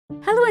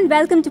Hello and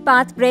welcome to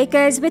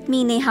Pathbreakers with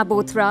me, Neha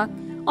Bothra.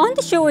 On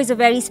the show is a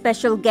very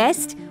special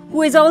guest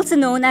who is also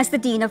known as the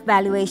Dean of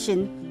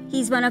Valuation.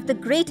 He's one of the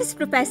greatest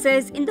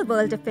professors in the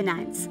world of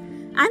finance.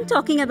 I'm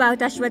talking about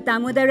Aswath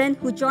Damodaran,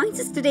 who joins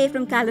us today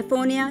from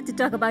California to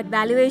talk about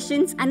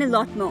valuations and a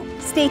lot more.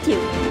 Stay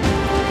tuned.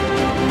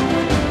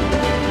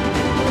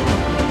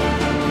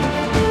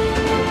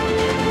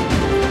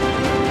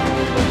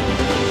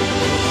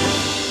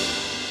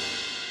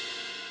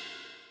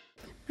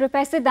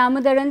 Professor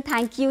Damodaran,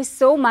 thank you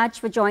so much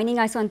for joining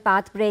us on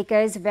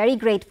Pathbreakers. Very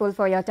grateful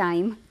for your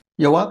time.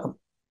 You're welcome.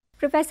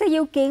 Professor,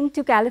 you came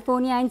to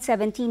California in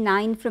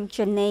 '79 from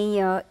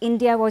Chennai.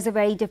 India was a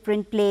very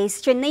different place.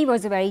 Chennai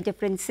was a very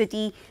different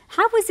city.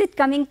 How was it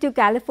coming to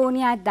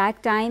California at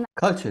that time?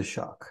 Culture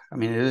shock. I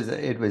mean,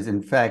 it was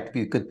in fact,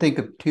 you could think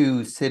of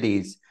two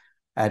cities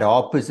at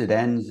opposite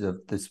ends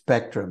of the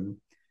spectrum.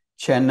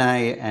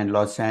 Chennai and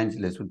Los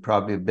Angeles would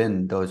probably have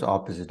been those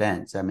opposite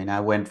ends. I mean, I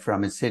went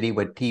from a city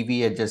where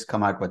TV had just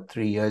come out,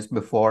 3 years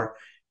before,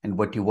 and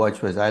what you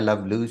watched was I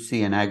Love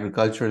Lucy and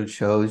agricultural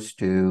shows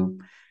to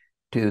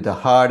the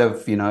heart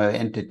of,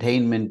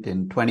 entertainment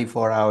and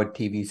 24-hour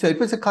TV. So it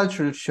was a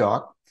cultural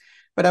shock,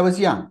 but I was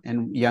young,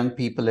 and young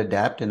people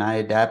adapt, and I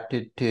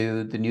adapted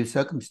to the new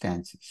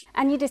circumstances.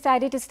 And you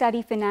decided to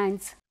study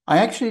finance. I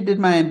actually did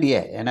my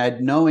MBA, and I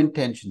had no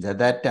intentions. At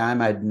that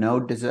time, I had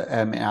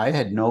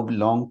no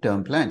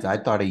long-term plans. I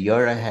thought a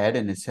year ahead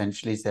and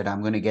essentially said,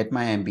 I'm going to get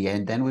my MBA,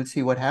 and then we'll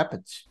see what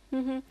happens.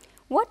 Mm-hmm.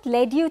 What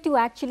led you to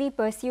actually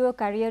pursue a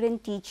career in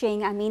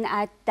teaching? I mean,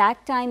 at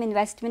that time,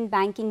 investment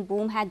banking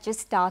boom had just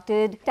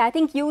started. I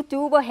think you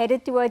too were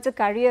headed towards a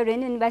career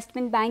in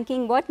investment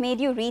banking. What made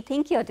you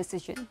rethink your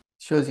decision?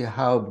 Shows you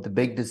how the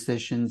big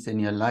decisions in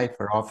your life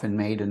are often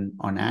made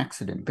on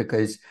accident,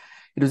 because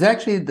it was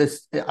actually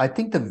I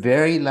think the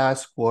very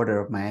last quarter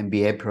of my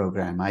MBA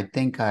program. I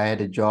think I had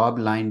a job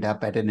lined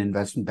up at an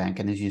investment bank.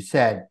 And as you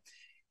said,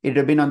 it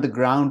had been on the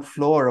ground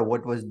floor of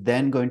what was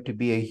then going to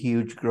be a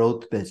huge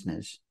growth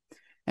business.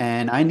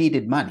 And I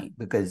needed money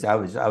because I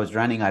was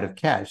running out of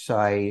cash. So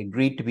I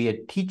agreed to be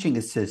a teaching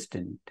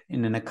assistant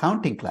in an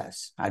accounting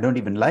class. I don't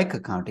even like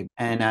accounting.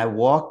 And I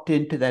walked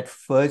into that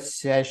first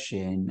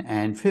session,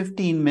 and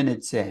 15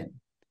 minutes in,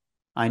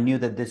 I knew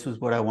that this was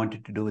what I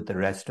wanted to do with the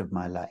rest of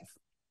my life.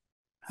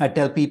 I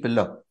tell people,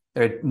 look,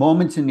 there are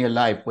moments in your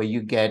life where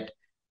you get,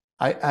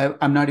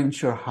 I'm not even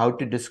sure how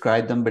to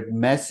describe them, but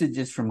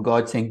messages from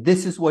God saying,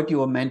 this is what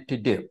you are meant to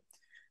do.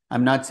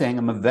 I'm not saying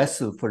I'm a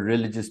vessel for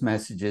religious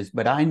messages,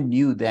 but I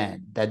knew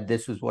then that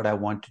this was what I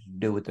wanted to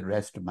do with the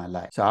rest of my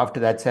life. So after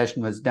that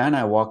session was done,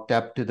 I walked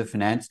up to the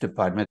finance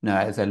department. Now,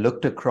 as I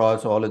looked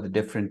across all of the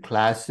different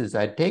classes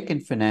I'd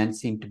taken,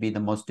 finance seemed to be the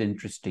most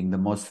interesting, the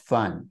most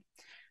fun.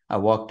 I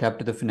walked up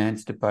to the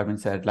finance department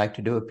and said, I'd like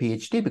to do a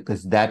PhD,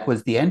 because that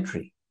was the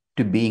entry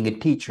to being a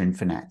teacher in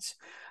finance.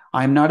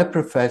 I'm not a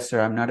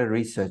professor, I'm not a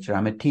researcher,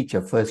 I'm a teacher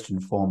first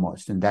and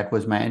foremost. And that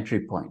was my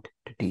entry point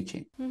to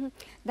teaching. Mm-hmm.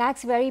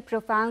 That's very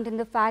profound, and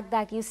the fact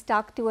that you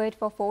stuck to it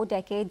for 4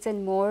 decades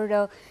and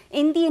more.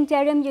 In the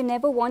interim, you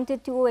never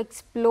wanted to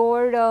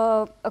explore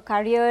a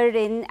career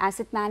in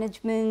asset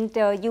management.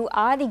 You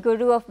are the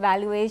guru of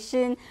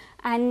valuation.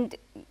 And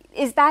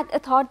is that a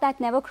thought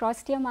that never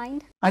crossed your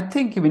mind? I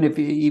think, even if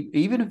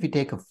you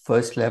take a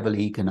first level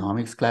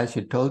economics class,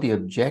 you're told the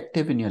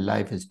objective in your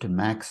life is to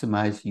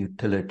maximize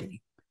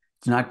utility.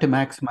 It's not to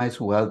maximize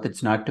wealth.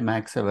 It's not to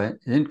maximize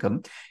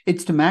income.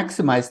 It's to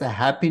maximize the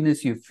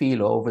happiness you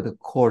feel over the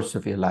course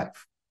of your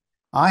life.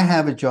 I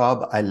have a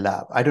job I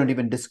love. I don't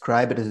even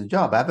describe it as a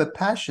job. I have a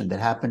passion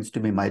that happens to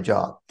be my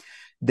job.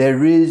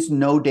 There is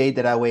no day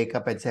that I wake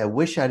up and say, I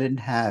wish I didn't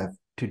have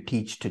to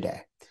teach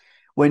today.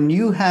 When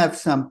you have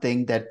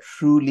something that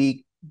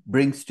truly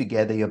brings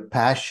together your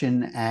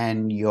passion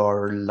and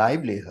your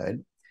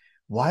livelihood,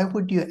 why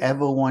would you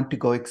ever want to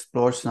go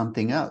explore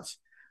something else?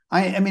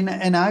 Let's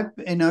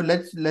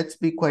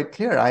be quite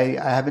clear. I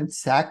haven't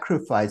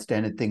sacrificed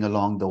anything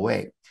along the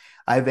way.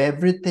 I have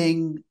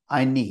everything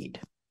I need.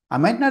 I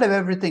might not have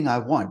everything I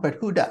want, but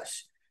who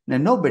does? Now,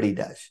 nobody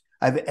does.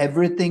 I have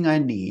everything I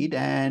need.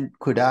 And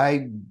could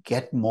I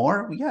get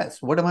more?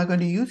 Yes. What am I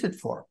going to use it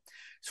for?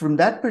 So from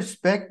that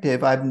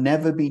perspective, I've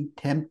never been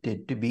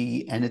tempted to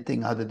be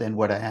anything other than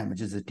what I am,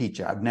 which is a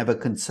teacher. I've never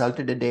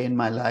consulted a day in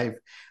my life.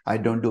 I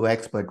don't do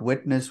expert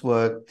witness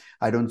work.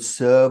 I don't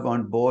serve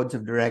on boards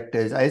of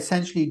directors. I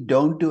essentially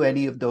don't do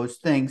any of those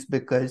things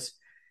because,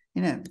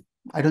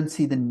 I don't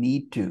see the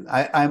need to.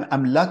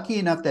 I'm lucky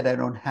enough that I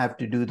don't have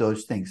to do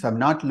those things. I'm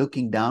not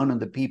looking down on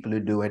the people who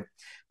do it.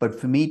 But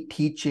for me,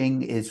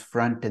 teaching is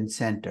front and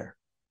center,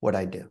 what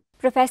I do.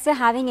 Professor,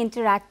 having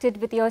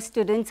interacted with your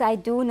students, I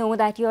do know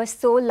that you are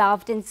so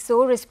loved and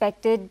so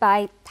respected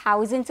by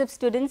thousands of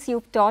students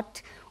you've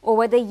taught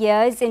over the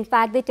years. In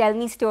fact, they tell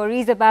me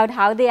stories about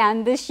how they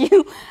ambush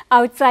you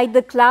outside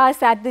the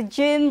class, at the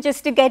gym,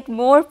 just to get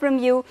more from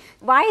you.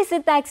 Why is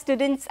it that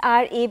students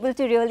are able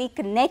to really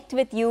connect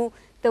with you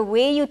the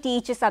way you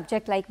teach a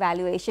subject like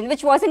valuation,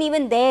 which wasn't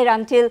even there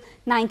until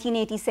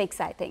 1986,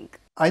 I think?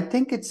 I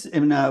think it's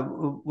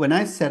when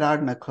I set out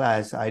in a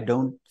class, I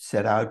don't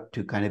set out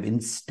to kind of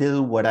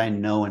instill what I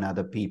know in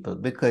other people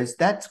because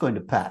that's going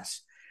to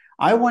pass.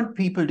 I want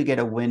people to get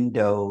a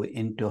window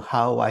into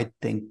how I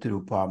think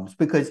through problems.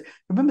 Because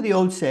remember the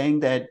old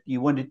saying that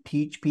you want to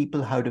teach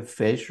people how to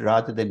fish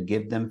rather than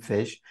give them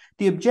fish?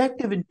 The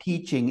objective in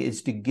teaching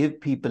is to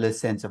give people a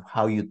sense of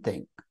how you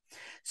think.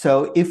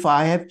 So if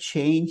I have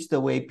changed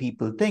the way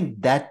people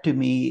think, that to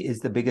me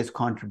is the biggest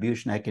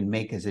contribution I can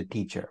make as a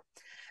teacher.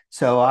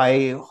 So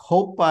I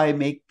hope I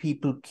make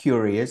people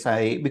curious.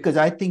 Because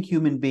I think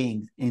human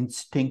beings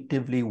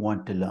instinctively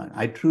want to learn.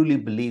 I truly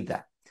believe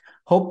that.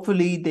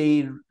 Hopefully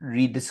they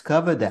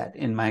rediscover that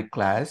in my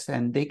class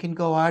and they can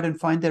go out and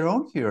find their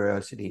own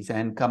curiosities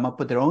and come up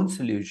with their own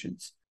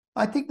solutions.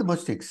 I think the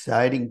most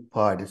exciting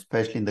part,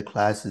 especially in the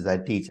classes I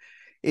teach,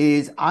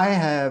 is I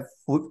have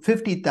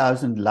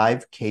 50,000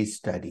 live case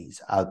studies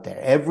out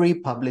there. Every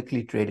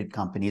publicly traded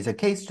company is a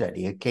case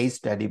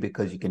study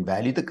because you can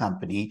value the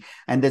company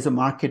and there's a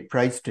market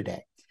price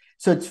today.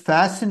 So it's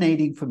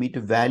fascinating for me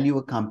to value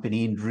a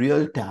company in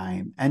real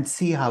time and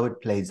see how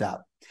it plays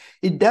out.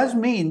 It does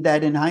mean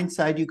that in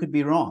hindsight, you could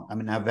be wrong. I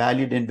mean, I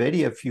valued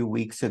NVIDIA a few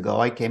weeks ago.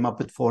 I came up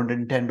with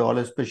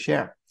 $410 per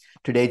share.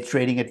 Today, it's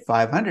trading at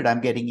 500.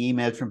 I'm getting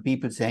emails from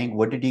people saying,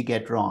 what did you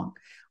get wrong?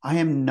 I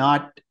am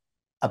not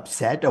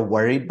upset or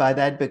worried by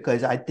that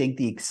because I think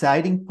the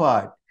exciting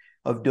part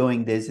of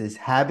doing this is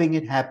having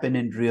it happen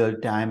in real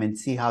time and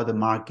see how the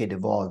market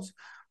evolves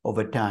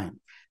over time.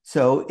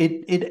 So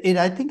it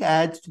I think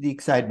adds to the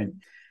excitement.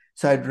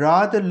 So I'd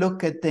rather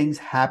look at things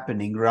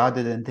happening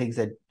rather than things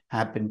that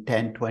happened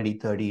 10, 20,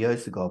 30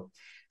 years ago.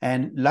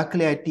 And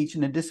luckily I teach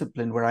in a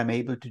discipline where I'm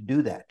able to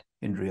do that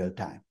in real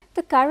time.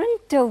 The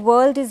current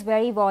world is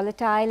very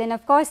volatile, and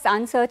of course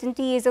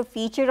uncertainty is a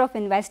feature of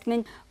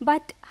investment.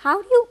 But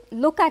how do you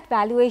look at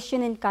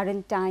valuation in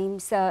current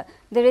times? There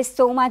is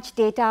so much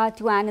data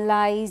to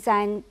analyze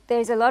and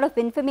there's a lot of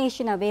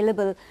information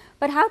available.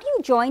 But how do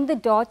you join the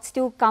dots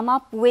to come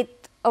up with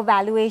a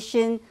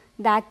valuation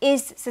that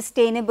is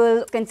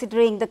sustainable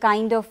considering the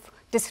kind of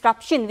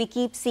disruption we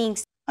keep seeing?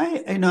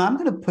 I'm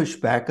going to push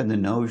back on the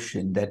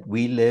notion that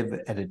we live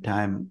at a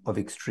time of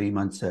extreme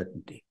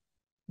uncertainty.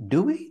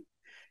 Do we?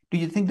 Do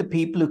you think the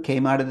people who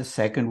came out of the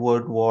Second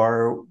World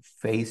War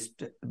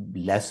faced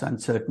less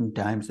uncertain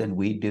times than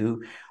we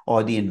do?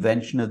 Or the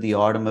invention of the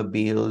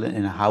automobile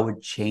and how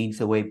it changed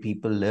the way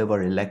people live,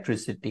 or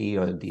electricity,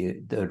 or the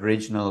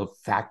original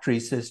factory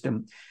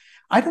system?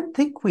 I don't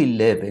think we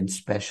live in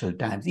special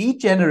times.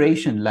 Each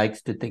generation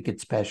likes to think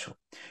it's special.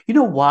 You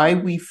know why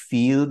we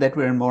feel that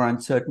we're in more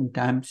uncertain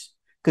times?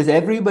 Because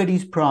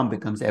everybody's prom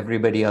becomes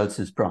everybody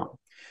else's prom.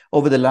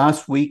 Over the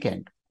last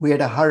weekend, we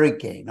had a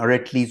hurricane, or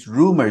at least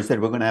rumors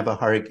that we're going to have a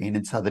hurricane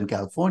in Southern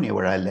California,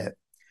 where I live.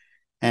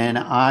 And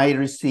I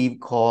received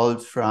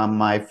calls from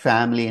my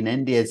family in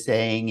India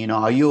saying,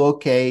 are you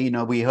okay?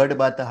 We heard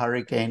about the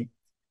hurricane.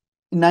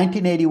 In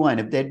 1981,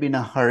 if there'd been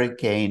a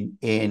hurricane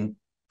in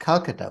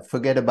Calcutta,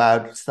 forget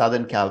about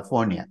Southern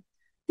California,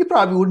 you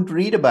probably wouldn't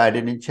read about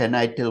it in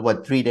Chennai till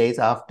 3 days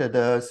after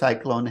the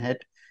cyclone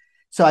hit.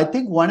 So I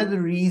think one of the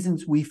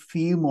reasons we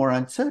feel more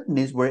uncertain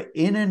is we're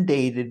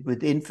inundated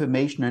with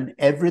information on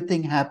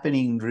everything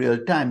happening in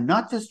real time,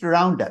 not just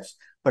around us,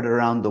 but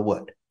around the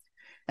world.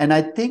 And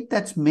I think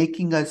that's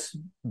making us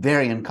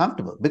very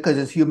uncomfortable because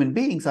as human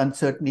beings,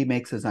 uncertainty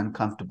makes us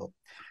uncomfortable.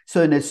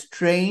 So in a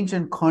strange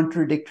and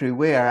contradictory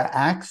way, our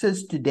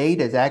access to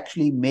data is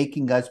actually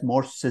making us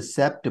more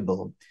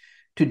susceptible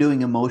to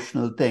doing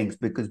emotional things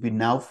because we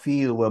now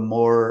feel we're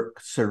more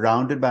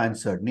surrounded by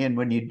uncertainty. And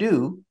when you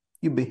do,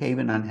 you behave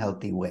in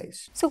unhealthy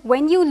ways. So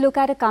when you look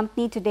at a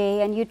company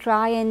today and you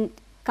try and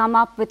come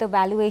up with a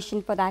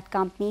valuation for that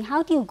company,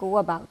 how do you go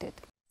about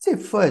it? See,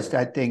 first,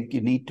 I think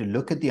you need to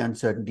look at the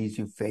uncertainties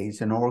you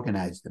face and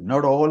organize them.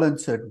 Not all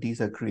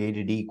uncertainties are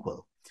created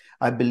equal.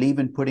 I believe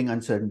in putting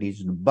uncertainties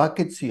in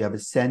buckets so you have a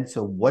sense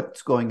of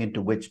what's going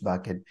into which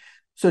bucket.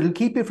 So it'll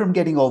keep you from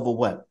getting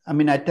overwhelmed. I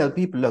mean, I tell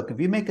people, look, if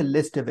you make a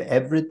list of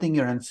everything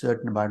you're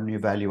uncertain about when you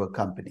value a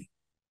company,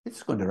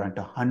 it's going to run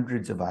to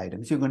hundreds of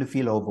items. You're going to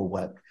feel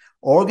overwhelmed.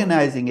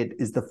 Organizing it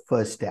is the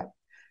first step.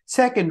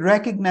 Second,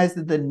 recognize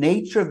that the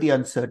nature of the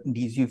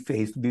uncertainties you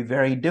face will be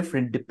very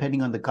different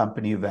depending on the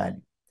company you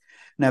value.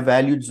 When I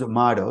valued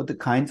Zomato, the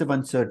kinds of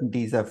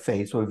uncertainties I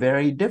faced were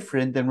very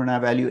different than when I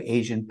value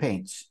Asian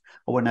Paints,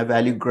 or when I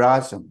value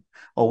Grasum,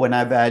 or when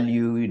I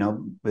value,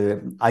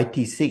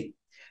 ITC.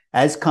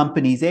 As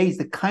companies age,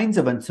 the kinds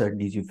of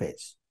uncertainties you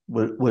face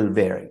will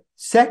vary.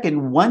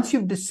 Second, once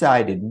you've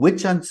decided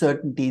which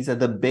uncertainties are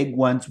the big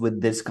ones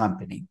with this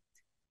company,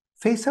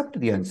 face up to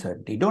the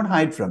uncertainty. Don't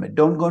hide from it.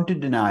 Don't go into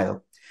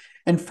denial.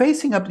 And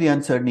facing up to the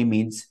uncertainty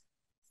means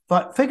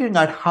figuring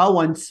out how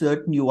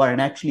uncertain you are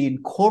and actually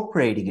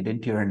incorporating it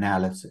into your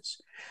analysis.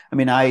 I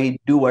mean, I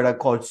do what I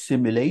call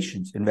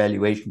simulations in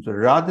valuations. So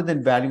rather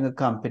than valuing a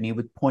company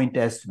with point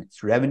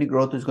estimates, revenue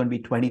growth is going to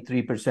be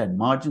 23%,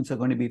 margins are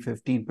going to be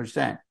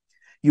 15%.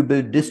 You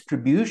build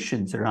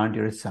distributions around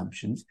your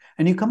assumptions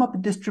and you come up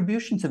with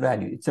distributions of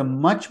value. It's a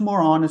much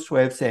more honest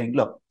way of saying,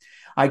 look,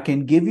 I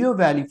can give you a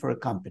value for a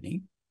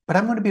company, but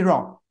I'm going to be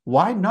wrong.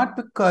 Why? Not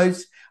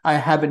because I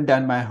haven't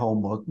done my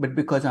homework, but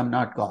because I'm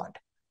not God.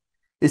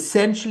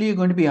 Essentially, you're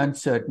going to be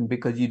uncertain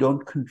because you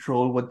don't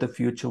control what the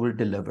future will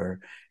deliver.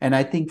 And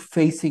I think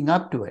facing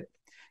up to it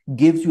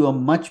gives you a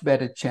much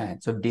better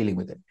chance of dealing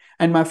with it.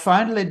 And my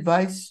final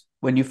advice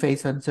when you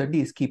face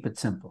uncertainty is keep it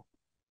simple.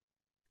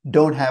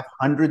 Don't have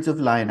hundreds of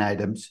line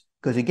items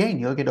because, again,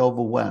 you'll get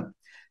overwhelmed.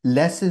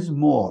 Less is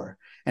more.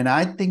 And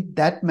I think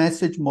that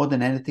message, more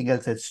than anything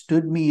else, has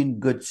stood me in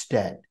good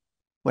stead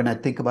when I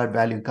think about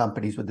valuing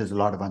companies where there's a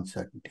lot of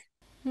uncertainty.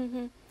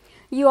 Mm-hmm.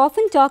 You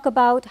often talk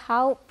about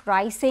how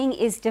pricing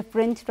is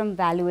different from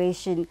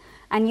valuation,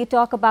 and you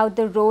talk about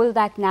the role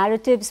that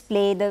narratives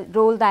play, the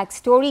role that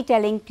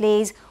storytelling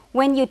plays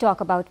when you talk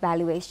about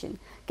valuation.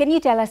 Can you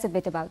tell us a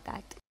bit about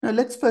that? Now,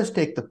 let's first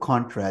take the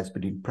contrast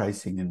between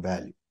pricing and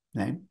value.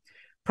 Right?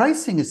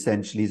 Pricing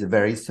essentially is a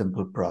very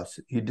simple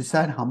process. You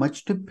decide how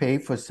much to pay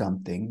for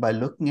something by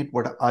looking at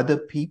what other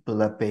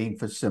people are paying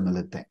for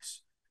similar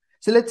things.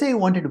 So let's say you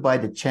wanted to buy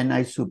the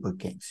Chennai Super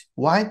Kings.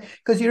 Why?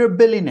 Because you're a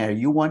billionaire.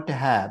 You want to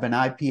have an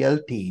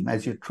IPL team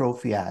as your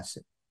trophy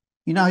asset.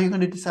 You know how you're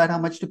going to decide how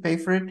much to pay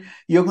for it?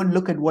 You're going to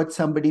look at what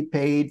somebody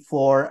paid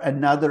for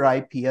another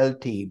IPL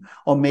team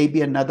or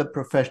maybe another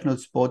professional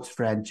sports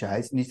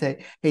franchise. And you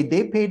say, hey,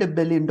 they paid $1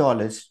 billion.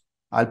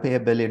 I'll pay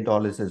 $1 billion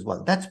as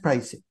well. That's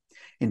pricing.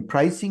 In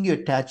pricing, you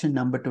attach a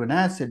number to an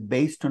asset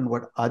based on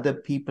what other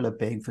people are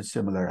paying for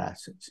similar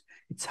assets.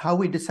 It's how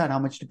we decide how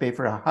much to pay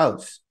for a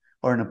house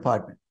or an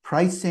apartment.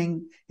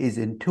 Pricing is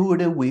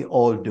intuitive. We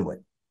all do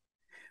it.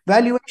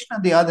 Valuation,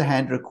 on the other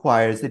hand,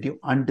 requires that you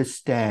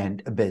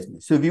understand a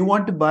business. So if you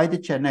want to buy the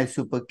Chennai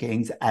Super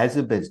Kings as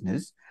a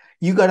business,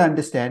 you got to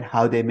understand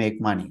how they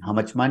make money, how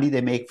much money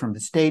they make from the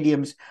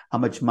stadiums, how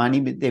much money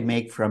they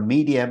make from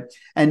media,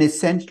 and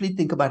essentially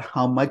think about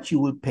how much you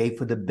will pay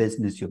for the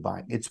business you're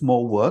buying. It's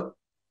more work,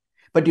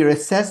 but your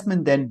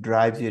assessment then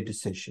drives your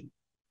decision.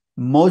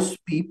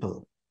 Most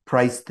people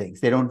price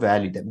things. They don't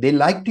value them. They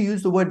like to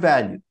use the word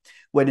value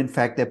when in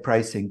fact they're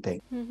pricing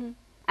things. Mm-hmm.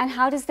 And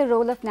how does the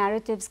role of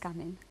narratives come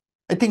in?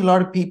 I think a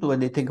lot of people, when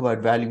they think about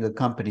valuing a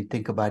company,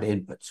 think about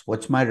inputs.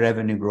 What's my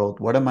revenue growth?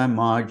 What are my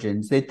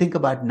margins? They think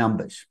about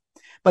numbers.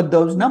 But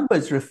those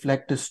numbers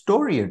reflect a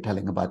story you're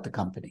telling about the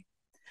company.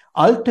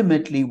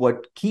 Ultimately,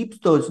 what keeps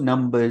those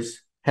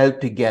numbers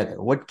held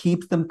together, what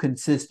keeps them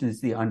consistent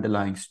is the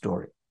underlying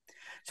story.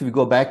 So if you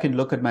go back and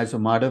look at my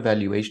Zomato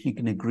valuation, you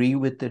can agree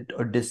with it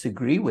or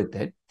disagree with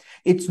it.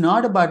 It's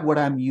not about what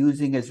I'm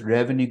using as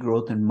revenue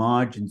growth and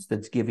margins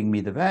that's giving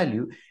me the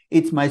value.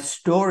 It's my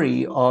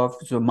story of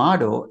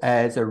Zomato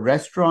as a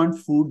restaurant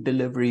food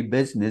delivery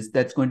business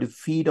that's going to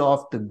feed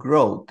off the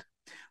growth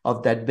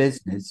of that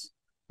business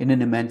in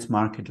an immense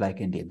market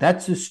like India.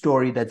 That's the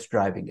story that's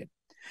driving it.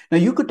 Now,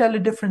 you could tell a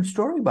different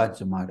story about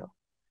Zomato.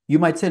 You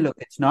might say, look,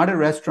 it's not a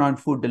restaurant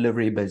food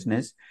delivery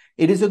business.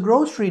 It is a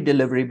grocery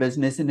delivery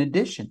business in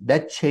addition.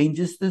 That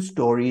changes the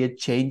story. It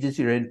changes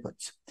your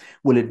inputs.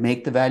 Will it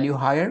make the value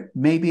higher?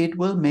 Maybe it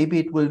will, maybe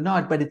it will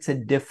not, but it's a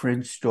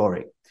different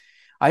story.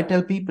 I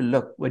tell people,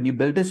 look, when you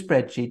build a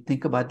spreadsheet,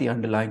 think about the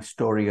underlying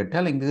story you're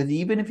telling, because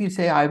even if you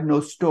say, I have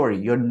no story,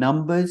 your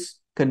numbers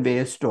convey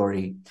a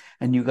story,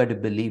 and you got to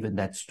believe in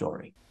that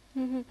story.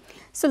 Mm-hmm.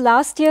 So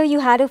last year, you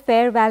had a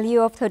fair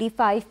value of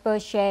 35 per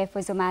share for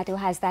Zomato.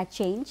 Has that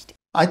changed?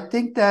 I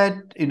think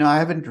that, I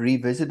haven't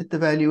revisited the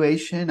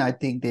valuation. I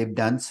think they've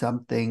done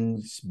some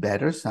things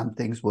better, some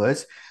things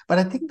worse. But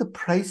I think the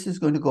price is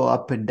going to go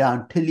up and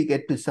down till you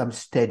get to some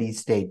steady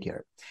state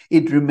here.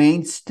 It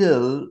remains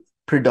still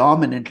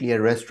predominantly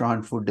a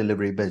restaurant food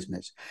delivery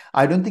business.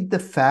 I don't think the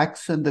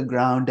facts on the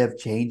ground have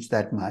changed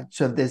that much.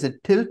 So if there's a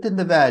tilt in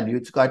the value,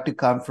 it's got to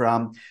come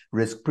from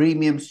risk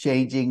premiums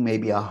changing,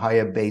 maybe a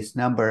higher base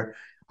number.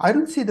 I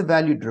don't see the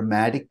value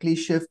dramatically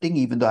shifting,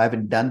 even though I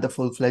haven't done the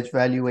full-fledged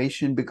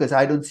valuation, because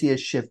I don't see a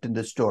shift in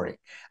the story.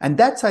 And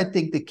that's, I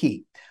think, the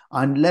key.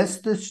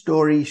 Unless the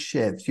story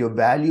shifts, your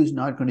value is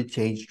not going to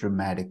change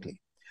dramatically.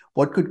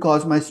 What could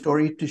cause my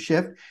story to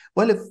shift?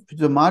 Well, if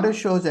Zomato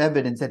shows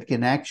evidence that it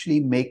can actually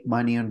make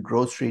money on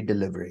grocery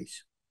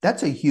deliveries,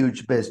 that's a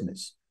huge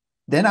business.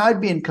 Then I'd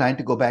be inclined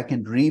to go back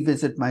and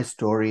revisit my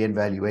story and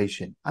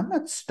valuation. I'm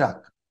not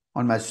stuck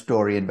on my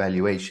story and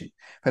valuation.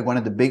 In fact, one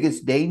of the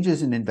biggest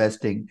dangers in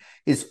investing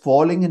is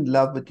falling in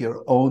love with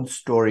your own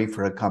story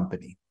for a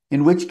company,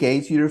 in which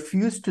case you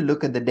refuse to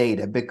look at the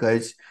data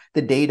because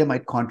the data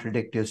might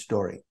contradict your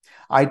story.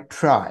 I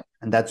try,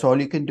 and that's all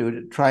you can do,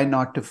 to try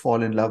not to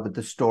fall in love with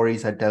the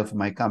stories I tell for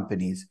my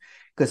companies,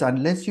 because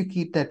unless you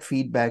keep that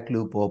feedback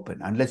loop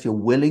open, unless you're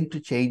willing to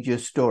change your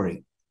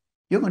story,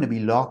 you're going to be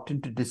locked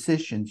into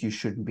decisions you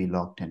shouldn't be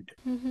locked into.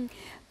 Mm-hmm.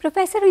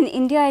 Professor, in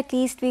India at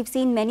least, we've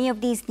seen many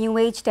of these new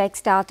age tech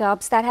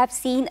startups that have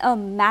seen a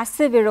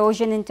massive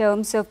erosion in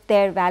terms of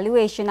their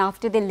valuation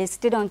after they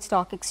listed on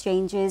stock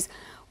exchanges.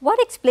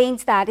 What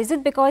explains that? Is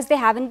it because they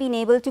haven't been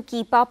able to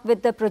keep up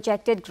with the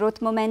projected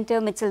growth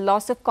momentum? It's a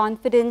loss of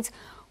confidence.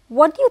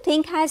 What do you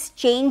think has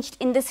changed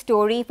in the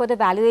story for the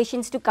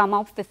valuations to come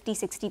up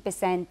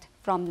 50-60%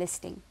 from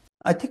listing?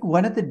 I think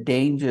one of the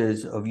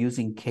dangers of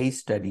using case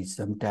studies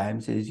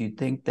sometimes is you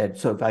think that,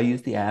 so if I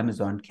use the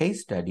Amazon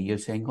case study, you're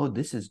saying, oh,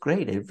 this is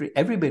great.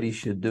 Everybody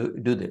should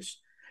do this.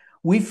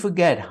 We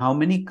forget how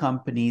many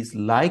companies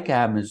like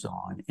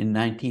Amazon in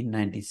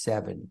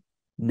 1997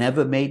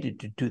 never made it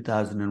to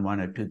 2001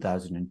 or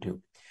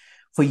 2002.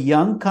 For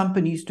young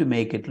companies to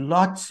make it,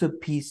 lots of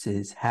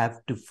pieces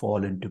have to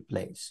fall into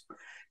place.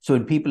 So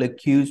when people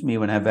accuse me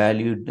when I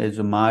valued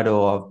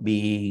Zomato of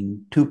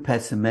being too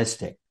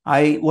pessimistic,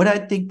 what I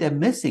think they're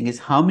missing is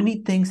how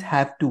many things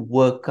have to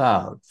work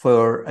out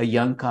for a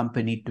young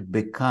company to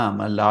become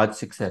a large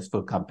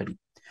successful company.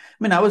 I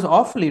mean, I was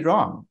awfully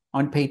wrong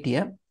on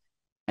Paytm.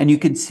 And you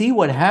can see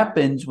what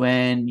happens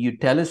when you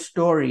tell a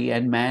story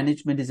and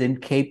management is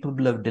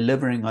incapable of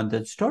delivering on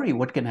that story,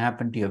 what can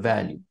happen to your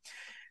value.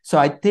 So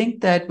I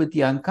think that with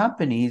young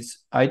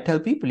companies, I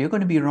tell people you're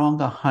going to be wrong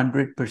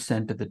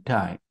 100% of the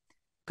time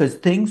because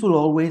things will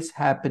always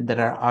happen that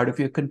are out of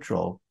your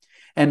control.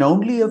 And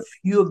only a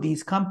few of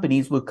these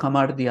companies will come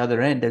out of the other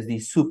end as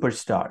these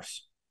superstars,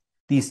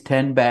 these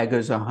 10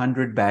 baggers or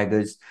 100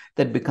 baggers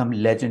that become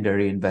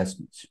legendary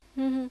investments.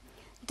 Mm-hmm.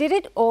 Did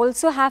it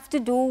also have to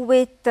do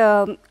with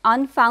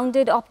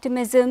unfounded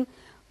optimism?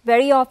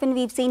 Very often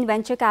we've seen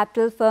venture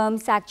capital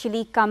firms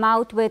actually come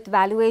out with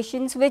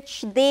valuations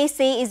which they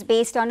say is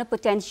based on a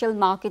potential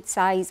market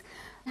size.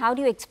 How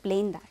do you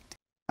explain that?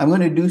 I'm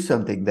going to do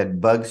something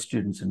that bugs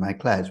students in my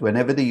class.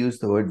 Whenever they use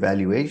the word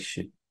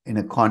valuation in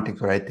a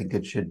context where I think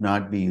it should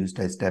not be used,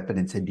 I step in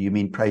and say, do you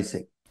mean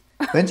pricing?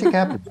 Venture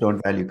capitalists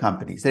don't value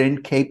companies. They're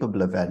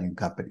incapable of valuing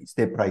companies.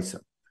 They price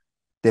them.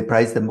 They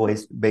price them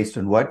based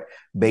on what?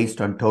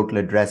 Based on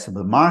total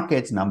addressable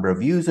markets, number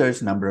of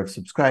users, number of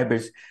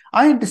subscribers.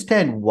 I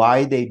understand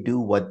why they do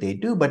what they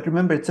do, but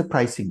remember, it's a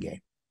pricing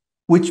game,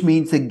 which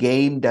means the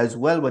game does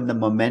well when the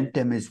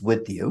momentum is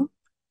with you.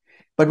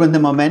 But when the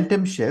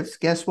momentum shifts,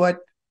 guess what?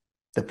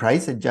 The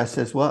price adjusts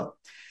as well.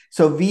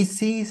 So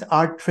VCs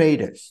are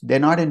traders. They're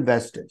not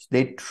investors.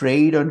 They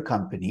trade on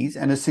companies,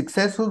 and a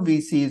successful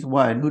VC is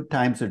one who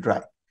times it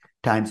right,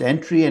 times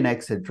entry and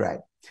exit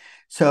right.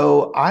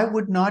 So I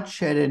would not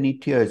shed any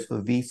tears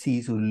for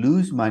VCs who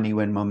lose money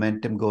when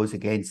momentum goes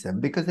against them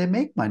because they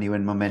make money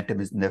when momentum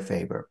is in their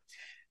favor.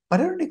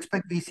 But I don't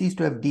expect VCs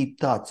to have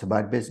deep thoughts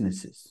about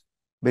businesses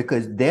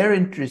because they're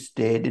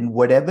interested in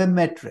whatever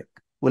metric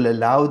will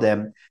allow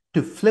them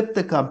to flip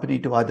the company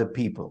to other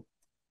people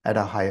at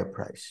a higher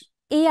price.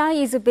 AI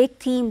is a big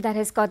theme that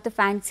has got the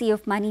fancy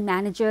of money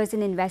managers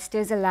and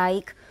investors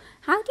alike.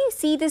 How do you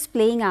see this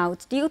playing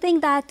out? Do you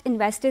think that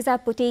investors are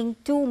putting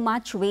too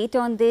much weight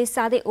on this?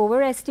 Are they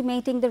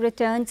overestimating the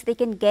returns they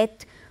can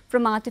get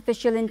from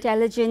artificial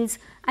intelligence?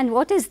 And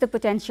what is the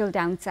potential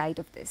downside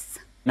of this?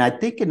 And I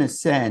think in a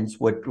sense,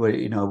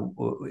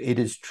 it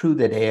is true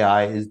that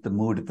AI is the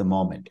mood of the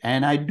moment.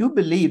 And I do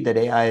believe that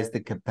AI has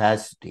the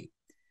capacity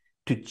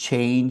to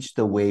change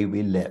the way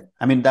we live.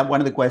 I mean, that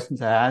one of the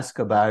questions I ask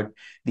about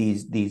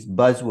these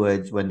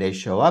buzzwords when they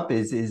show up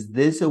is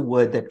this a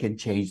word that can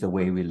change the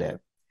way we live?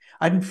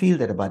 I didn't feel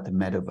that about the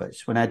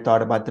metaverse. When I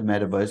thought about the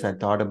metaverse, I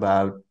thought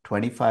about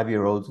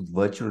 25-year-olds with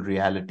virtual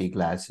reality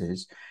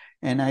glasses,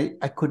 and I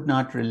could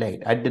not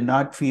relate. I did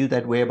not feel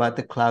that way about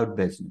the cloud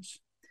business.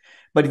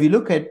 But if you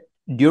look at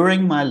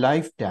during my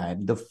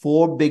lifetime, the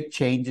four big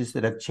changes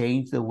that have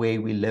changed the way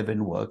we live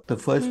and work, the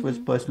first was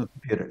personal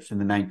computers in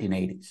the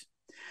 1980s.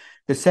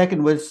 The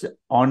second was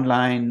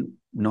online,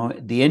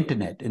 the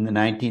internet in the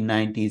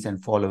 1990s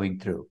and following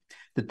through.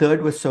 The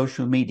third was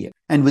social media.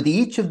 And with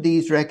each of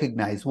these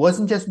recognized,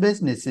 wasn't just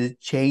businesses,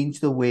 changed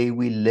the way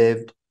we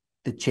lived,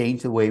 to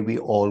change the way we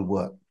all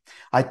work.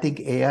 I think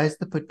AI has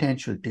the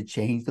potential to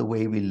change the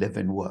way we live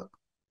and work.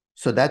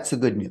 So that's the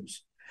good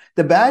news.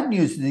 The bad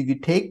news is if you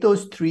take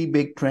those three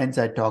big trends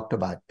I talked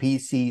about,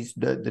 PCs,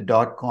 the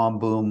dot-com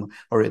boom,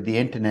 or the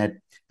internet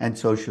and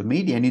social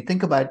media, and you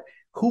think about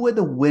who were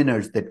the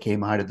winners that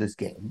came out of this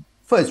game.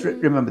 First,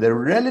 remember, there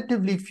are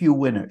relatively few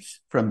winners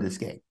from this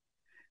game.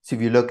 So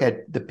if you look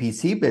at the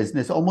PC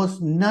business,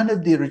 almost none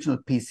of the original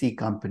PC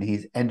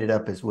companies ended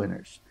up as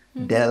winners.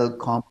 Dell,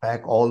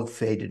 Compaq, all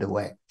faded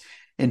away.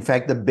 In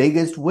fact, the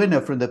biggest winner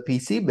from the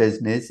PC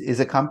business is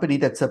a company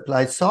that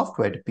supplies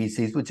software to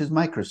PCs, which is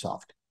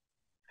Microsoft.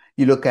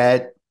 You look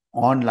at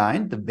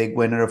online, the big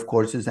winner, of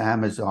course, is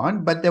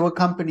Amazon, but there were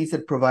companies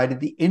that provided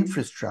the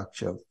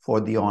infrastructure for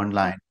the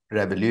online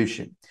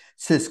revolution.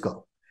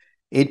 Cisco.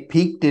 It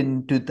peaked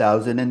in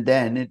 2000 and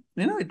then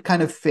it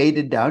kind of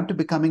faded down to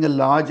becoming a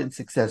large and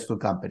successful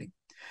company.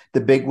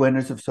 The big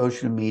winners of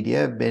social media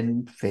have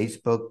been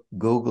Facebook,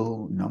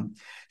 Google.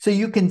 So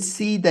you can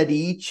see that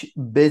each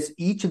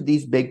of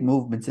these big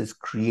movements has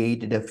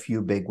created a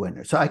few big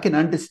winners. So I can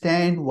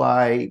understand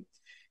why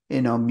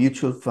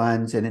mutual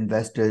funds and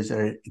investors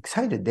are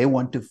excited. They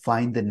want to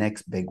find the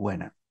next big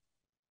winner.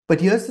 But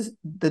here's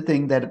the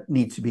thing that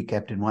needs to be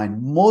kept in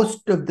mind.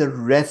 Most of the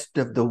rest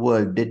of the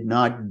world did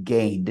not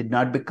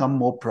become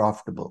more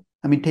profitable.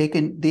 I mean, take the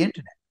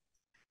internet.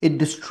 It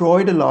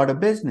destroyed a lot of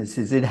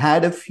businesses. It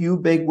had a few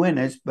big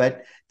winners,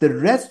 but the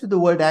rest of the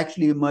world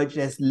actually emerged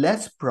as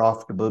less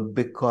profitable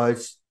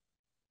because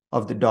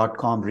of the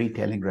dot-com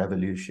retailing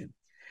revolution.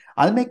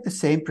 I'll make the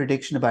same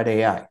prediction about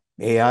AI.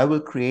 AI will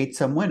create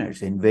some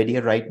winners.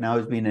 NVIDIA right now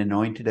has been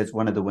anointed as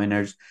one of the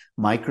winners.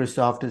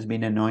 Microsoft has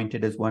been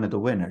anointed as one of the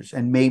winners.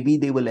 And maybe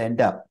they will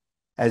end up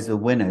as the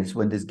winners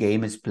when this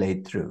game is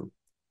played through.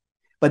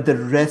 But the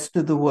rest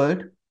of the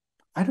world,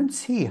 I don't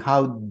see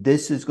how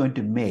this is going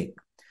to make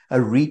a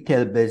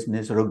retail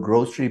business or a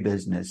grocery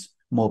business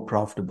more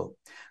profitable.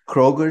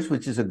 Kroger's,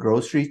 which is a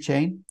grocery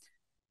chain,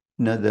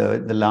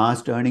 the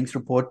last earnings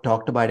report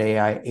talked about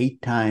AI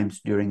 8 times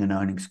during an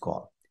earnings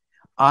call.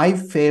 I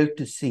failed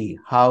to see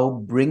how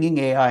bringing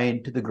AI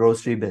into the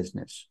grocery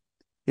business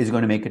is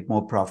going to make it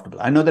more profitable.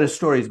 I know there are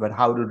stories about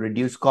how to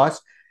reduce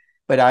costs,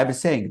 but I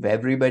was saying if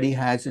everybody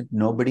has it,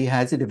 nobody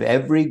has it. If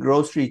every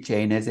grocery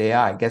chain has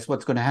AI, guess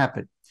what's going to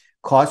happen?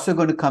 Costs are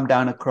going to come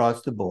down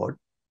across the board,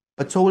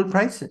 but so will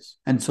prices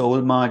and so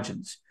will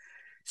margins.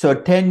 So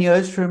 10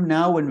 years from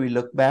now, when we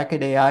look back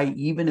at AI,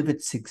 even if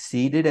it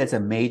succeeded as a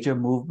major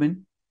movement,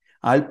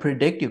 I'll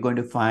predict you're going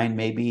to find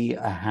maybe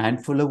a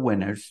handful of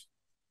winners,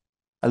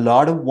 a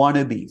lot of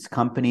wannabes,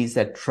 companies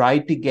that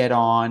tried to get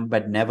on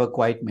but never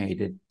quite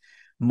made it.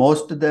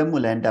 Most of them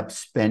will end up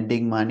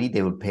spending money.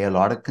 They will pay a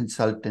lot of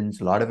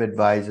consultants, a lot of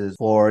advisors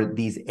for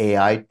these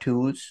AI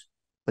tools,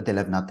 but they'll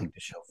have nothing to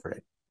show for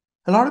it.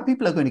 A lot of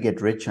people are going to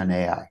get rich on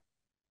AI,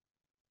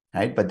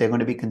 right? But they're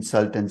going to be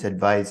consultants,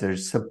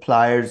 advisors,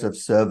 suppliers of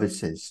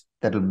services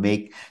that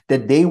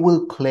they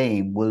will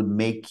claim will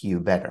make you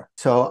better.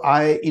 So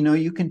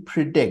you can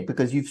predict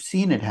because you've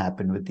seen it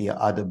happen with the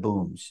other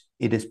booms.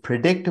 It is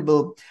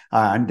predictable.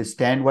 I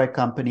understand why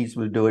companies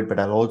will do it, but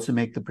I'll also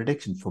make the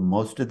prediction for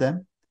most of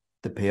them,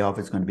 the payoff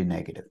is going to be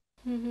negative.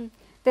 Mm-hmm.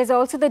 There's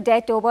also the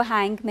debt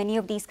overhang many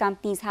of these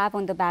companies have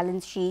on the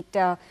balance sheet.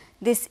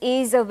 This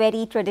is a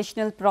very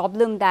traditional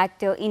problem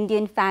that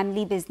Indian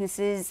family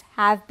businesses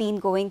have been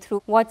going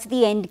through. What's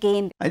the end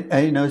game?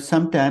 I know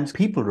sometimes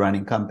people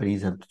running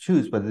companies have to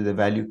choose whether they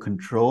value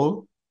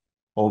control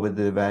or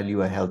whether they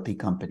value a healthy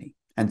company.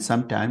 And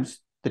sometimes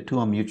the two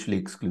are mutually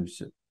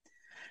exclusive.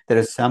 There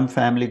are some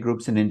family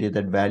groups in India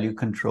that value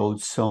control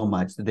so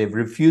much that they've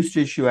refused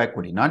to issue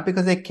equity, not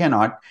because they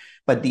cannot,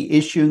 but the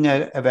issuing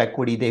of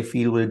equity they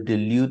feel will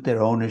dilute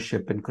their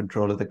ownership and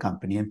control of the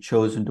company and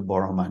chosen to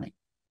borrow money.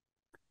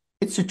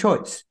 It's a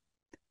choice.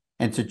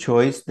 And it's a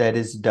choice that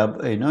is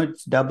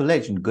it's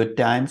double-edged. In good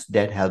times,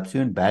 debt helps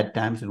you. In bad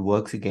times, it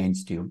works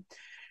against you.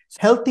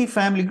 Healthy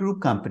family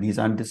group companies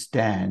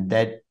understand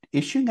that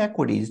issuing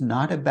equity is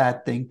not a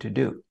bad thing to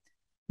do.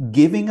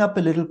 Giving up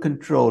a little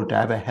control to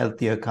have a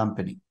healthier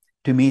company,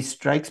 to me,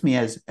 strikes me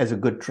as a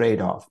good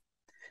trade-off.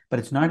 But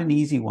it's not an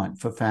easy one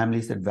for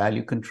families that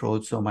value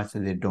control so much that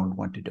they don't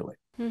want to do it.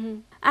 Mm-hmm.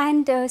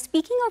 And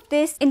speaking of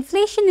this,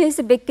 inflation is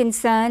a big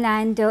concern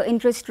and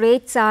interest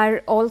rates are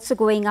also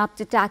going up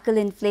to tackle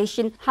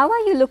inflation. How are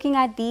you looking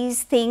at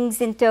these things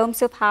in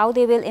terms of how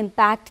they will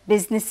impact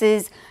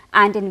businesses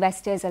and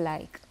investors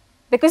alike?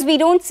 Because we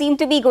don't seem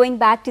to be going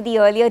back to the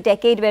earlier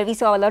decade where we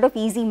saw a lot of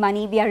easy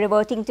money. We are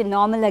reverting to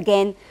normal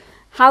again.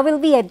 How will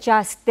we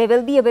adjust? There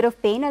will be a bit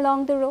of pain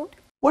along the road?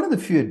 One of the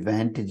few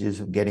advantages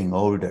of getting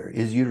older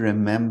is you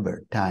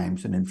remember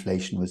times when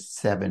inflation was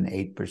 7,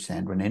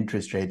 8%, when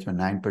interest rates were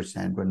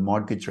 9%, when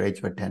mortgage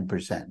rates were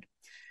 10%.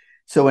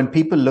 So when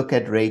people look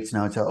at rates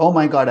now and say, oh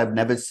my God, I've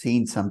never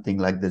seen something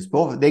like this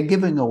before, they're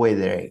giving away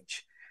their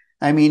age.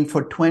 I mean,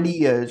 for 20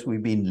 years,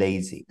 we've been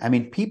lazy. I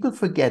mean, people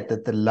forget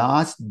that the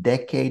last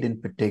decade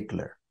in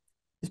particular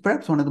is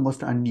perhaps one of the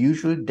most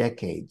unusual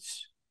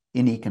decades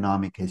in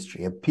economic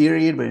history, a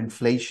period where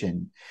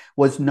inflation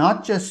was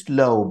not just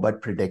low, but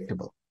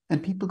predictable,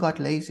 and people got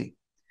lazy.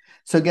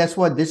 So guess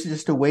what? This is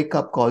just a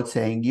wake-up call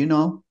saying,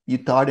 you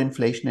thought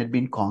inflation had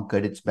been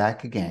conquered. It's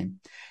back again.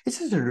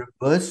 This is a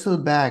reversal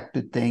back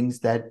to things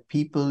that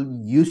people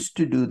used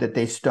to do that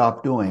they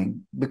stopped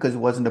doing because it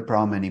wasn't a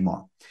problem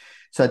anymore.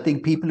 So I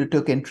think people who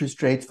took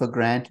interest rates for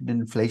granted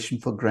and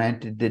inflation for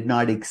granted did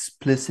not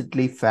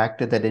explicitly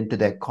factor that into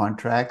their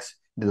contracts,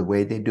 into the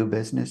way they do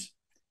business,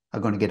 are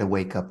going to get a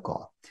wake-up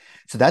call.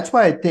 So that's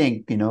why I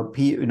think,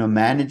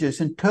 managers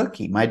in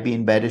Turkey might be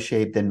in better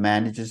shape than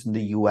managers in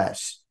the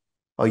US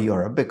or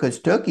Europe because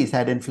Turkey's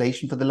had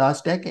inflation for the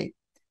last decade.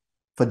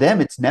 For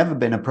them, it's never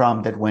been a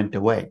problem that went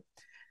away.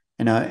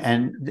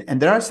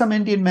 And there are some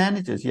Indian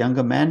managers,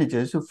 younger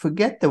managers, who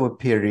forget there were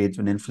periods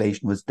when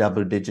inflation was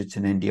double digits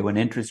in India, when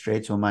interest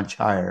rates were much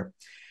higher.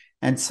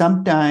 And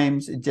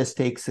sometimes it just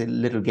takes a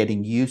little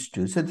getting used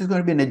to. So there's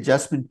going to be an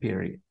adjustment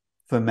period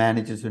for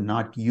managers who are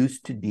not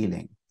used to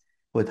dealing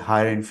with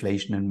higher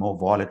inflation and more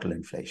volatile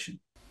inflation.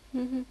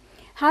 Mm-hmm.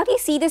 How do you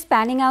see this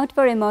panning out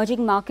for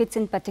emerging markets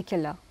in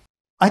particular?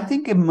 I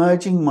think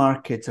emerging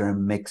markets are a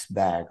mixed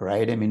bag,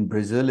 right? I mean,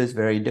 Brazil is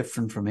very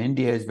different from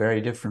India, is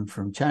very different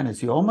from China.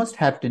 So you almost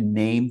have to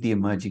name the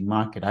emerging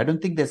market. I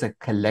don't think there's a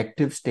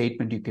collective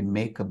statement you can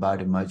make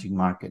about emerging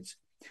markets.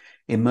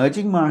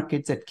 Emerging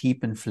markets that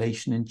keep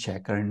inflation in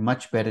check are in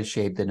much better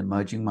shape than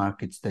emerging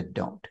markets that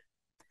don't.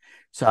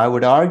 So I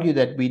would argue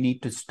that we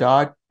need to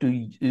stop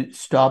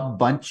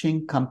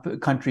bunching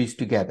countries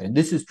together. And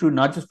this is true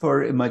not just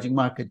for emerging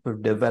markets,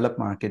 but developed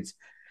markets,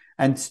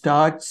 and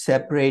start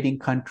separating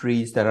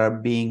countries that are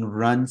being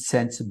run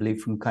sensibly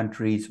from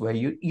countries where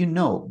you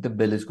know the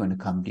bill is going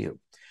to come due.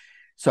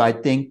 So I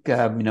think,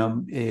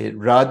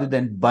 rather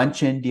than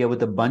bunch India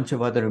with a bunch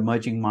of other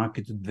emerging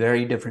markets with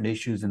very different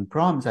issues and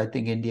problems, I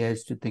think India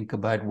has to think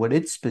about what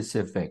its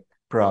specific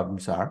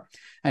problems are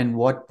and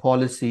what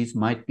policies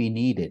might be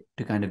needed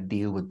to kind of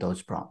deal with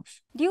those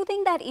problems. Do you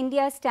think that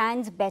India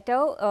stands better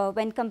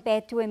when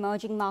compared to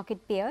emerging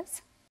market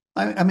peers?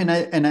 I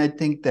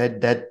think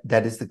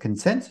that is the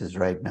consensus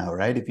right now,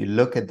 right? If you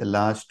look at the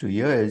last 2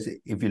 years,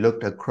 if you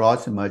looked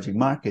across emerging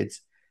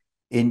markets,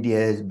 India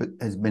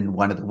has been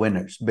one of the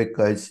winners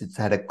because it's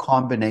had a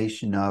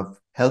combination of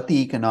healthy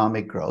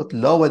economic growth,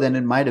 lower than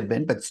it might have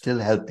been, but still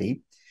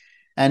healthy,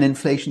 and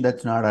inflation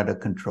that's not out of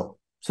control.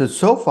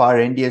 So far,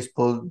 India's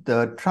pulled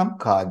the trump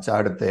cards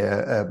out of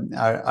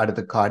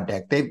the card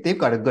deck.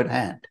 They've got a good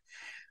hand.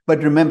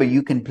 But remember,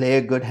 you can play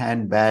a good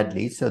hand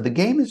badly. So the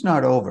game is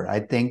not over. I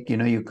think,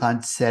 you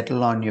can't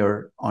settle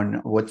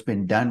on what's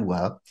been done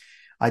well.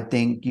 I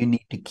think you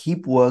need to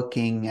keep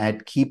working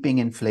at keeping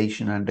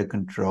inflation under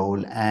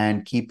control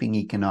and keeping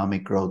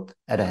economic growth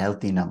at a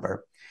healthy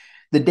number.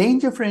 The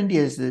danger for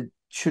India is that it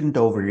shouldn't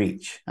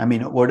overreach. I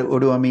mean, what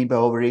do I mean by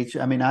overreach?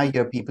 I mean, I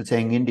hear people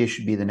saying India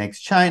should be the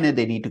next China.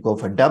 They need to go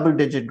for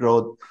double-digit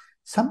growth.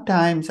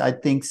 Sometimes I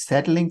think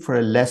settling for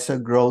a lesser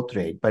growth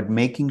rate, but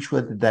making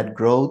sure that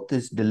growth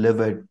is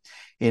delivered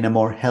in a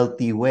more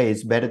healthy way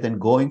is better than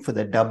going for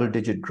that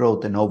double-digit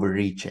growth and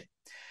overreaching.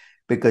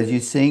 Because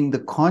you're seeing the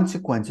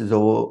consequences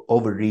of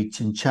overreach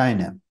in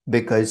China.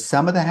 Because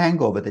some of the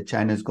hangover that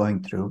China is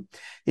going through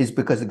is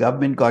because the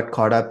government got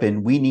caught up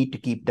in, we need to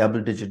keep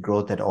double-digit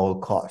growth at all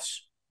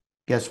costs.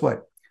 Guess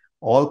what?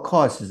 All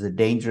costs is a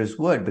dangerous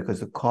word because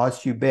the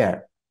cost you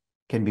bear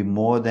can be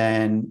more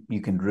than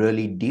you can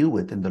really deal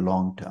with in the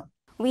long term.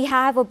 We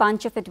have a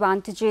bunch of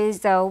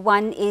advantages.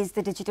 One is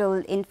the digital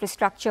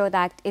infrastructure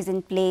that is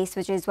in place,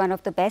 which is one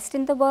of the best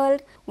in the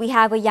world. We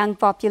have a young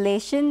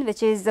population,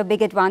 which is a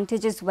big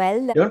advantage as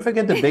well. Don't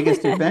forget the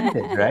biggest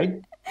advantage, right?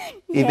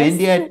 If Yes.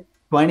 India had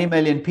 20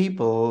 million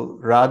people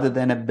rather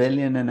than a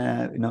billion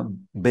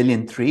and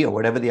billion three or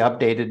whatever the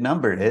updated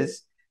number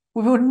is,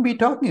 we wouldn't be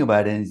talking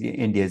about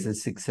India as a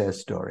success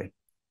story.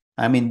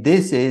 I mean,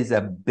 this is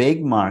a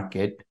big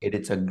market.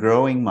 It's a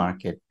growing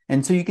market.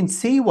 And so you can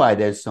see why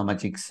there's so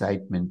much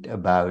excitement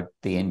about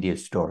the India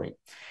story.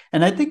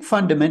 And I think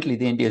fundamentally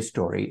the India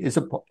story is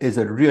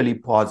a really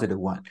positive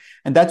one.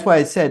 And that's why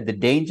I said the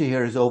danger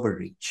here is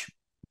overreach,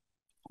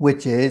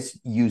 which is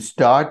you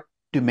start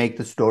to make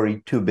the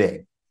story too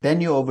big.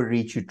 Then you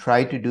overreach, you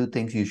try to do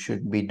things you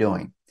shouldn't be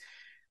doing.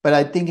 But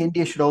I think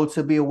India should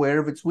also be aware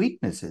of its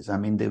weaknesses. I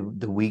mean,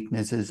 the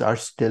weaknesses are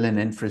still in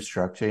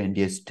infrastructure.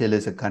 India still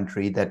is a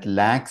country that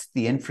lacks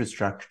the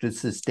infrastructure to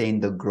sustain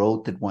the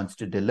growth it wants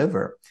to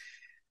deliver.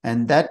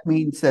 And that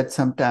means that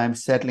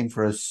sometimes settling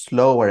for a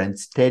slower and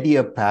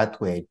steadier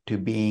pathway to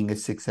being a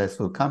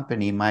successful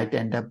company might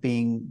end up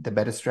being the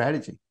better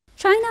strategy.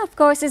 China, of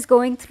course, is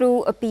going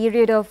through a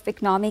period of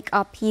economic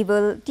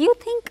upheaval. Do you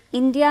think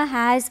India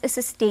has a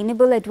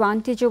sustainable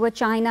advantage over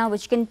China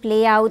which can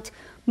play out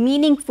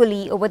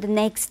meaningfully over the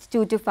next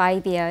 2 to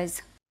 5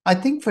 years? I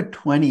think for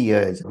 20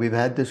 years, we've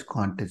had this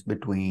contest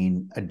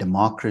between a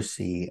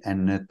democracy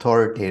and an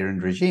authoritarian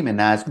regime. And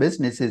as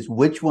businesses,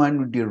 which one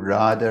would you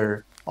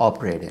rather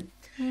operate in?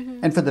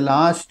 And for the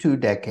last 2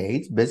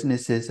 decades,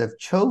 businesses have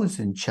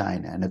chosen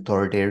China, an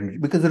authoritarian,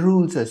 because the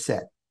rules are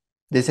set.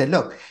 They said,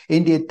 look,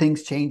 India,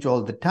 things change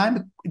all the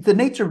time. It's the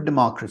nature of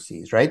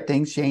democracies, right?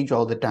 Things change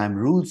all the time.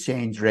 Rules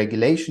change,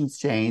 regulations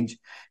change.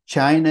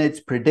 China, it's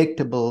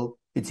predictable.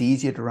 It's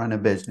easier to run a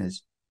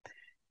business.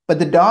 But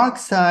the dark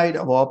side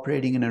of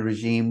operating in a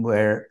regime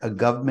where a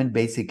government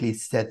basically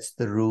sets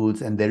the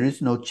rules and there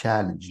is no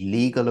challenge,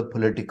 legal or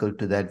political,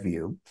 to that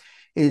view,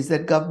 is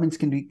that governments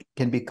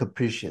can be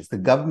capricious. The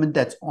government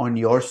that's on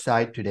your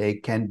side today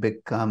can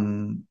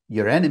become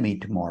your enemy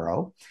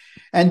tomorrow.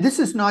 And this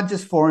is not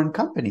just foreign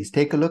companies.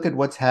 Take a look at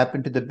what's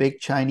happened to the big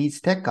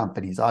Chinese tech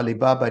companies,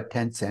 Alibaba,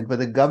 Tencent, where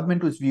the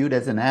government was viewed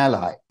as an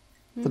ally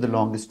for the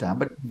longest time.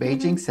 But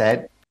Beijing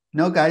said,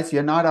 no, guys,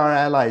 you're not our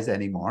allies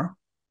anymore.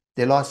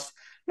 They lost,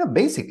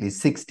 basically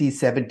 60,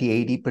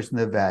 70, 80% of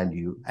the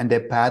value and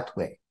their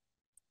pathway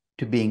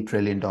to being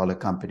trillion-dollar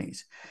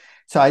companies.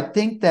 So I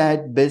think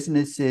that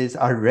businesses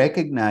are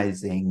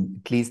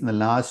recognizing, at least in the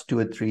last 2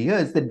 or 3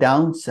 years, the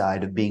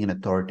downside of being an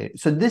authority.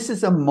 So this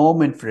is a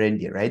moment for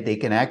India, right? They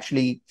can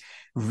actually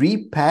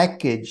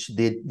repackage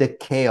the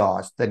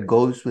chaos that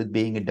goes with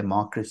being a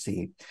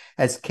democracy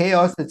as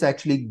chaos that's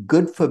actually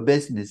good for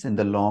business in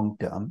the long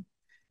term,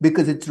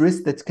 because it's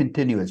risk that's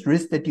continuous,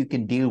 risk that you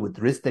can deal with,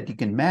 risk that you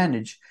can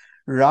manage,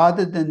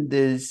 rather than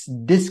this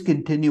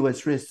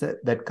discontinuous risk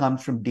that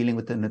comes from dealing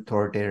with an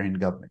authoritarian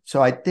government.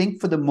 So I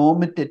think for the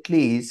moment, at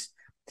least,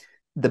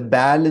 the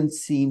balance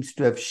seems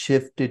to have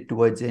shifted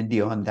towards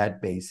India on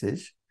that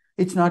basis.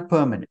 It's not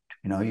permanent.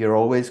 You're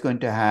always going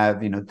to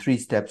have, 3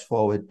 steps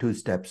forward, 2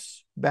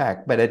 steps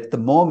back. But at the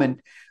moment,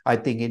 I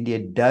think India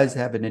does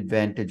have an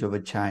advantage over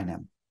China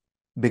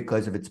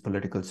because of its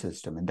political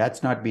system. And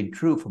that's not been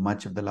true for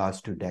much of the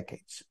last 2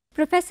 decades.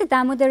 Professor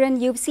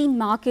Damodaran, you've seen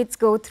markets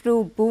go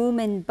through boom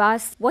and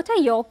bust. What are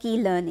your key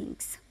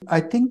learnings? I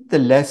think the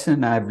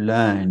lesson I've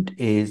learned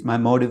is my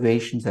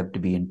motivations have to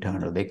be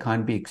internal. They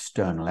can't be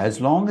external.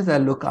 As long as I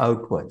look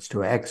outwards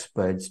to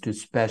experts, to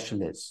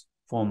specialists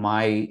for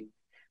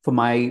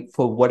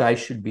what I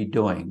should be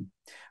doing,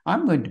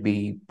 I'm going to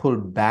be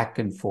pulled back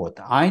and forth.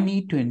 I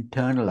need to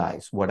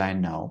internalize what I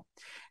know.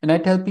 And I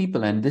tell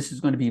people, and this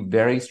is going to be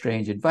very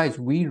strange advice,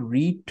 we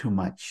read too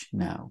much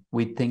now.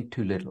 We think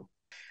too little.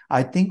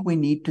 I think we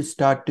need to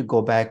start to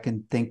go back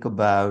and think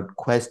about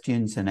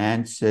questions and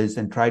answers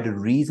and try to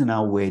reason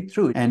our way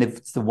through. And if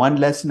it's the one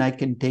lesson I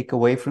can take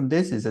away from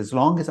this is as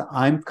long as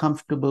I'm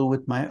comfortable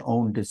with my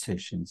own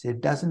decisions, it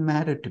doesn't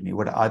matter to me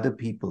what other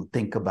people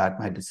think about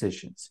my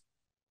decisions.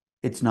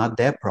 It's not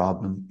their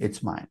problem,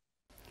 it's mine.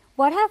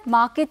 What have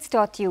markets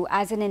taught you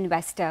as an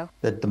investor?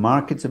 That the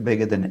markets are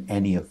bigger than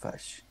any of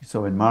us.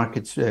 So in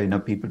markets,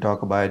 people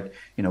talk about,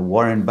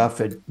 Warren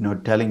Buffett,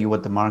 telling you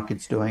what the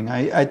market's doing.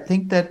 I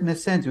think that in a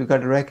sense, we've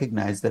got to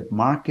recognize that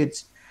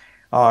markets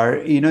are,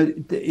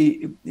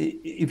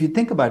 if you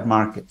think about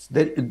markets,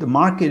 the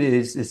market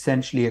is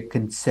essentially a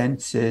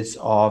consensus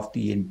of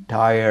the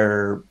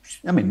entire,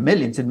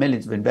 millions and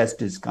millions of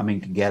investors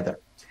coming together.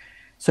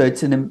 So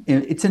it's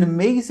an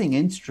amazing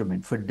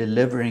instrument for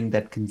delivering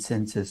that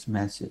consensus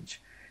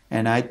message.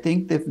 And I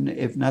think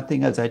if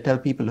nothing else, I tell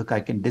people, look,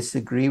 I can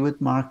disagree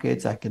with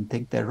markets, I can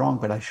think they're wrong,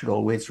 but I should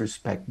always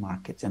respect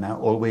markets, and I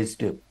always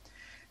do.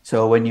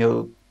 So when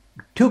you're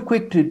too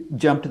quick to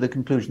jump to the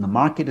conclusion, the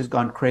market has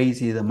gone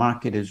crazy, the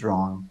market is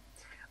wrong,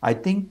 I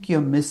think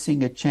you're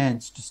missing a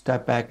chance to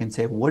step back and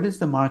say, what is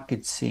the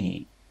market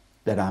seeing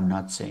that I'm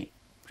not seeing?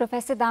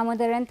 Professor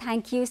Damodaran,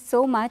 thank you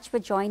so much for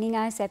joining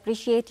us. I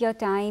appreciate your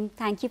time.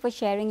 Thank you for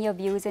sharing your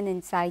views and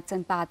insights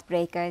on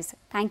Pathbreakers.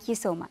 Thank you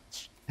so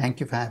much.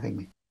 Thank you for having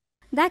me.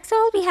 That's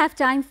all we have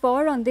time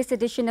for on this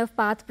edition of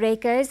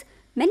Pathbreakers.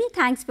 Many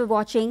thanks for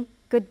watching.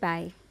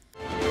 Goodbye.